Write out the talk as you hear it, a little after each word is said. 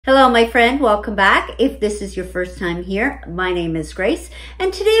Hello, my friend. Welcome back. If this is your first time here, my name is Grace,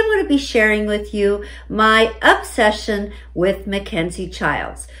 and today I'm going to be sharing with you my obsession with Mackenzie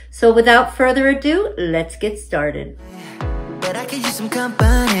Childs. So without further ado, let's get started. But I could use some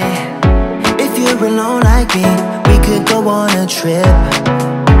company. If you're alone like me, we could go on a trip.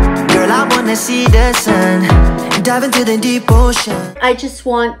 Girl, I want to see the sun, dive into the deep ocean. I just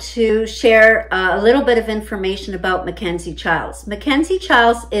want to share a little bit of information about Mackenzie Childs. Mackenzie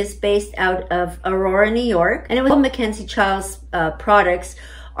Childs is based out of Aurora, New York, and all Mackenzie Childs products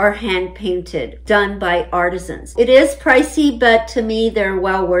are hand painted, done by artisans. It is pricey, but to me, they're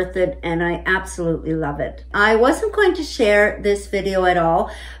well worth it, and I absolutely love it. I wasn't going to share this video at all,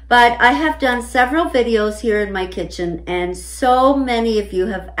 but I have done several videos here in my kitchen, and so many of you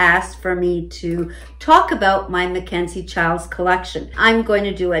have asked for me to talk about my Mackenzie Childs collection. I'm going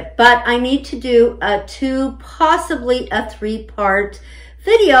to do it, but I need to do a possibly a 3-part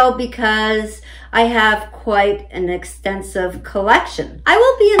video because I have quite an extensive collection. I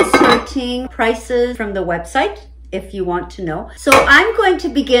will be inserting prices from the website if you want to know. So I'm going to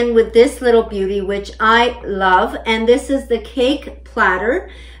begin with this little beauty, which I love, and this is the cake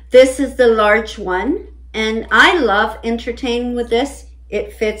platter. This is the large one, and I love entertaining with this.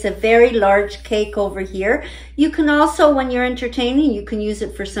 It fits a very large cake over here. You can also, when you're entertaining, you can use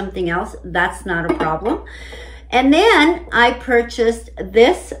it for something else. That's not a problem. And then I purchased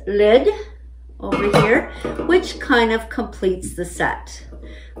this lid over here, which kind of completes the set.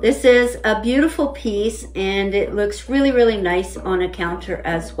 This is a beautiful piece, and it looks really, really nice on a counter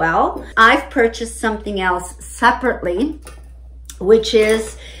as well. I've purchased something else separately, which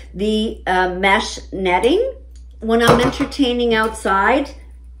is the mesh netting. When I'm entertaining outside,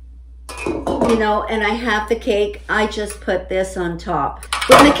 you know, and I have the cake, I just put this on top.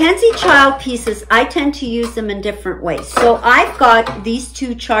 With Mackenzie Child pieces, I tend to use them in different ways. So I've got these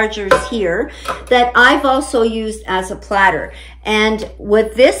 2 chargers here that I've also used as a platter. And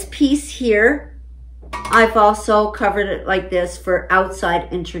with this piece here, I've also covered it like this for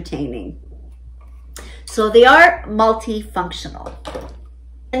outside entertaining. So they are multifunctional.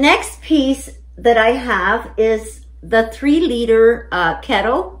 The next piece that I have is the 3-liter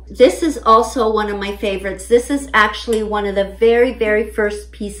kettle. This is also one of my favorites. This is actually one of the very, very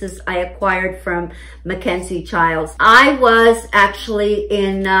first pieces I acquired from Mackenzie Childs. I was actually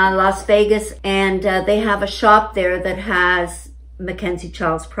in Las Vegas, and they have a shop there that has Mackenzie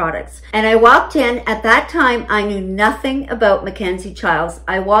Childs products. And I walked in. At that time, I knew nothing about Mackenzie Childs.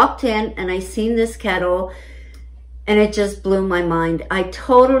 I walked in and I seen this kettle, and it just blew my mind. I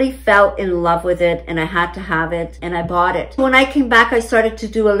totally fell in love with it, and I had to have it, and I bought it. When I came back, I started to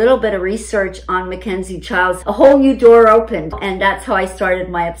do a little bit of research on Mackenzie Childs. A whole new door opened, and that's how I started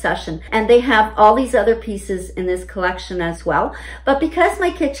my obsession. And they have all these other pieces in this collection as well. But because my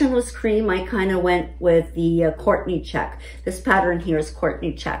kitchen was cream, I kind of went with the Courtney check. This pattern here is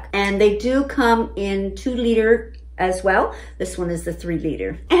Courtney check. And they do come in 2-liter as well. This one is the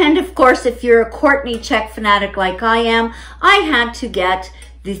 3-liter. And of course, if you're a Courtney check fanatic like I am, I had to get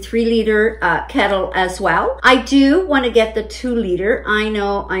the 3-liter kettle as well. I do want to get the 2-liter. I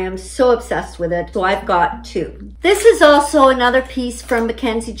know, I am so obsessed with it, so I've got 2. This is also another piece from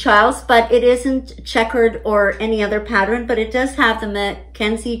Mackenzie Childs, but it isn't checkered or any other pattern, but it does have the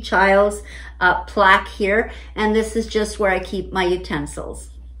Mackenzie Childs plaque here, and this is just where I keep my utensils.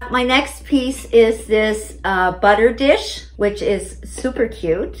 My next piece is this butter dish, which is super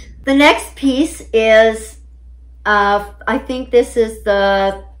cute. The next piece is, I think this is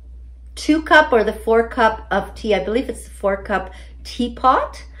the 2-cup or the 4-cup of tea. I believe it's the 4-cup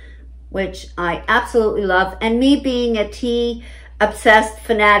teapot, which I absolutely love. And me being a tea obsessed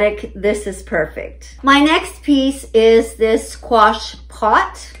fanatic, this is perfect. My next piece is this squash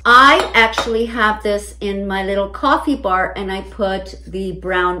pot. I actually have this in my little coffee bar, and I put the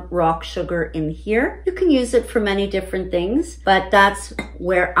brown rock sugar in here. You can use it for many different things, but that's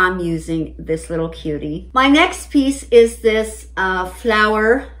where I'm using this little cutie. My next piece is this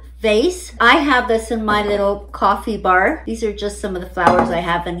flower vase. I have this in my little coffee bar. These are just some of the flowers I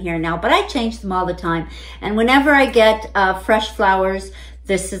have in here now, but I change them all the time. And whenever I get fresh flowers,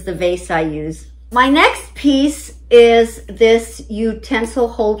 this is the vase I use. My next piece is this utensil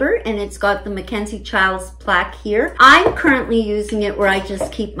holder, and it's got the Mackenzie Childs plaque here. I'm currently using it where I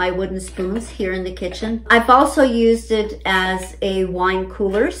just keep my wooden spoons here in the kitchen. I've also used it as a wine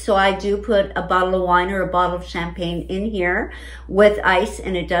cooler, so I do put a bottle of wine or a bottle of champagne in here with ice,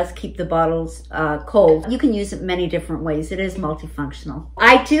 and it does keep the bottles cold. You can use it many different ways. It is multifunctional.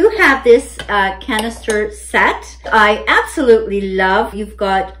 I do have this canister set. I absolutely love. You've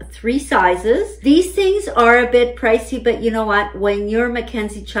got 3 sizes. These things are a bit pricey, but you know what? When you're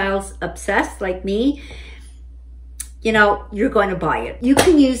Mackenzie Childs obsessed like me, you know, you're going to buy it. You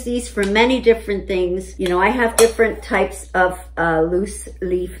can use these for many different things. You know, I have different types of loose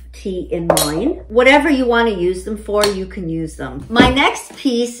leaf tea in mine. Whatever you want to use them for, you can use them. My next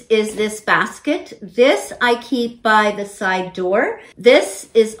piece is this basket. This I keep by the side door.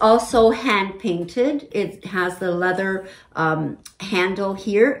 This is also hand painted. It has the leather handle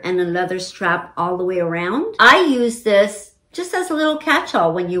here and a leather strap all the way around. I use this just as a little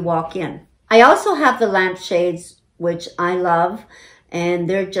catch-all when you walk in. I also have the lampshades, which I love, and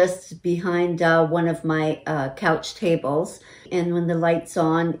they're just behind one of my couch tables. And when the light's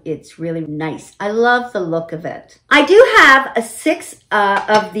on, it's really nice. I love the look of it. I do have 6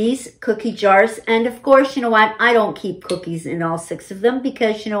 of these cookie jars. And of course, you know what? I don't keep cookies in all 6 of them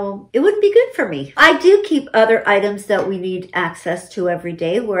because, you know, it wouldn't be good for me. I do keep other items that we need access to every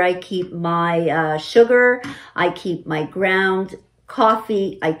day, where I keep my sugar, I keep my ground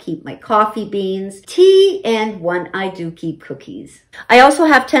coffee, I keep my coffee beans, tea, and one I do keep cookies. I also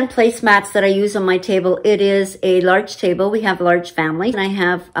have 10 placemats that I use on my table. It is a large table. We have a large family, and I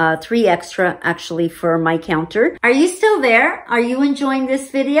have 3 extra actually for my counter. Are you still there? Are you enjoying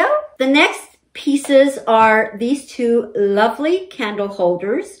this video? The next pieces are these 2 lovely candle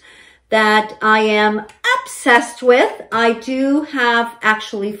holders that I am obsessed with. I do have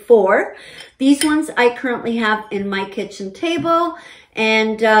actually 4. These ones I currently have in my kitchen table,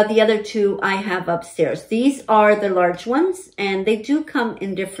 and the other 2 I have upstairs. These are the large ones, and they do come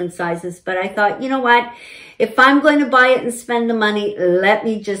in different sizes, but I thought, you know what? If I'm going to buy it and spend the money, let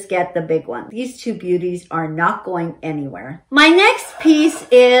me just get the big one. These 2 beauties are not going anywhere. My next piece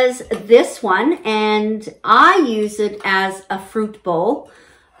is this one, and I use it as a fruit bowl.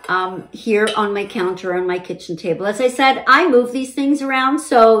 Here on my counter on my kitchen table. As I said, I move these things around,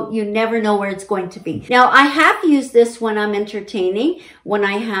 so you never know where it's going to be. Now, I have used this when I'm entertaining, when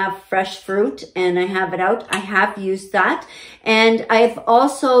I have fresh fruit and I have it out. I have used that. And I've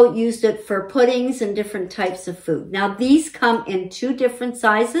also used it for puddings and different types of food. Now, these come in 2 different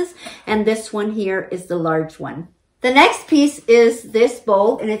sizes, and this one here is the large one. The next piece is this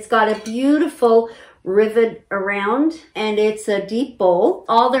bowl, and it's got a beautiful rivet around, and it's a deep bowl.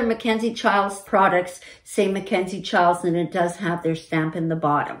 All their Mackenzie Childs products say Mackenzie Childs, and it does have their stamp in the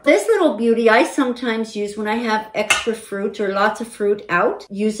bottom. This little beauty I sometimes use when I have extra fruit or lots of fruit out.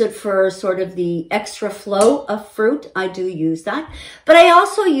 Use it for sort of the extra flow of fruit. I do use that. But I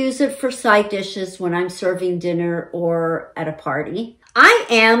also use it for side dishes when I'm serving dinner or at a party. I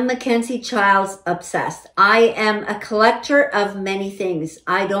am Mackenzie Childs obsessed. I am a collector of many things.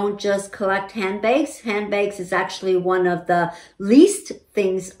 I don't just collect handbags. Handbags is actually one of the least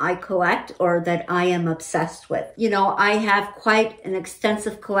things I collect or that I am obsessed with. You know, I have quite an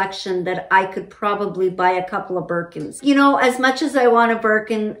extensive collection that I could probably buy a couple of Birkins. You know, as much as I want a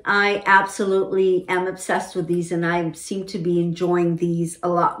Birkin, I absolutely am obsessed with these, and I seem to be enjoying these a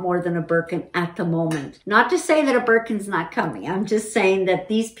lot more than a Birkin at the moment. Not to say that a Birkin's not coming. I'm just saying that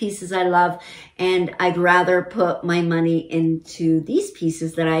these pieces I love, and I'd rather put my money into these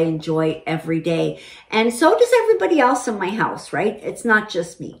pieces that I enjoy every day. And so does everybody else in my house, right? It's not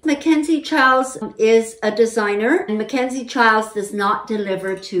just me. Mackenzie Childs is a designer, and Mackenzie Childs does not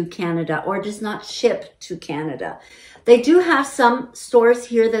deliver to Canada or does not ship to Canada. They do have some stores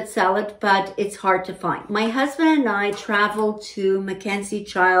here that sell it, but it's hard to find. My husband and I travel to Mackenzie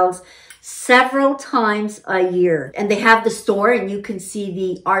Childs several times a year, and they have the store, and you can see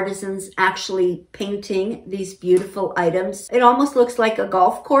the artisans actually painting these beautiful items. It almost looks like a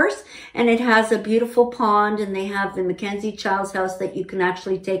golf course, and it has a beautiful pond, and they have the Mackenzie Childs house that you can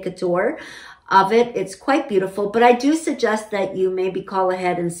actually take a tour of it. It's quite beautiful, but I do suggest that you maybe call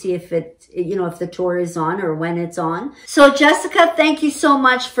ahead and see if it, you know, if the tour is on or when it's on. So Jessica, thank you so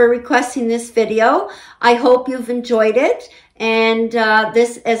much for requesting this video. I hope you've enjoyed it. And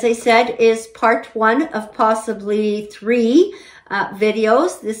this, as I said, is part 1 of possibly 3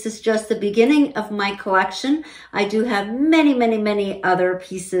 videos. This is just the beginning of my collection. I do have many, many, many other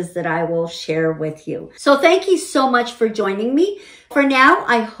pieces that I will share with you. So thank you so much for joining me. For now,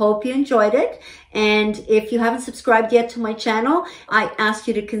 I hope you enjoyed it. And if you haven't subscribed yet to my channel, I ask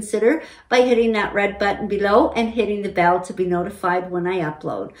you to consider by hitting that red button below and hitting the bell to be notified when I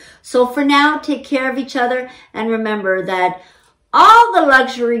upload. So for now, take care of each other, and remember that all the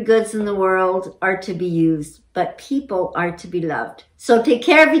luxury goods in the world are to be used, but people are to be loved. So take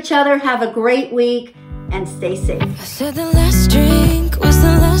care of each other, have a great week, and stay safe. I said the last drink was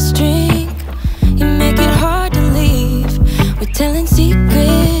the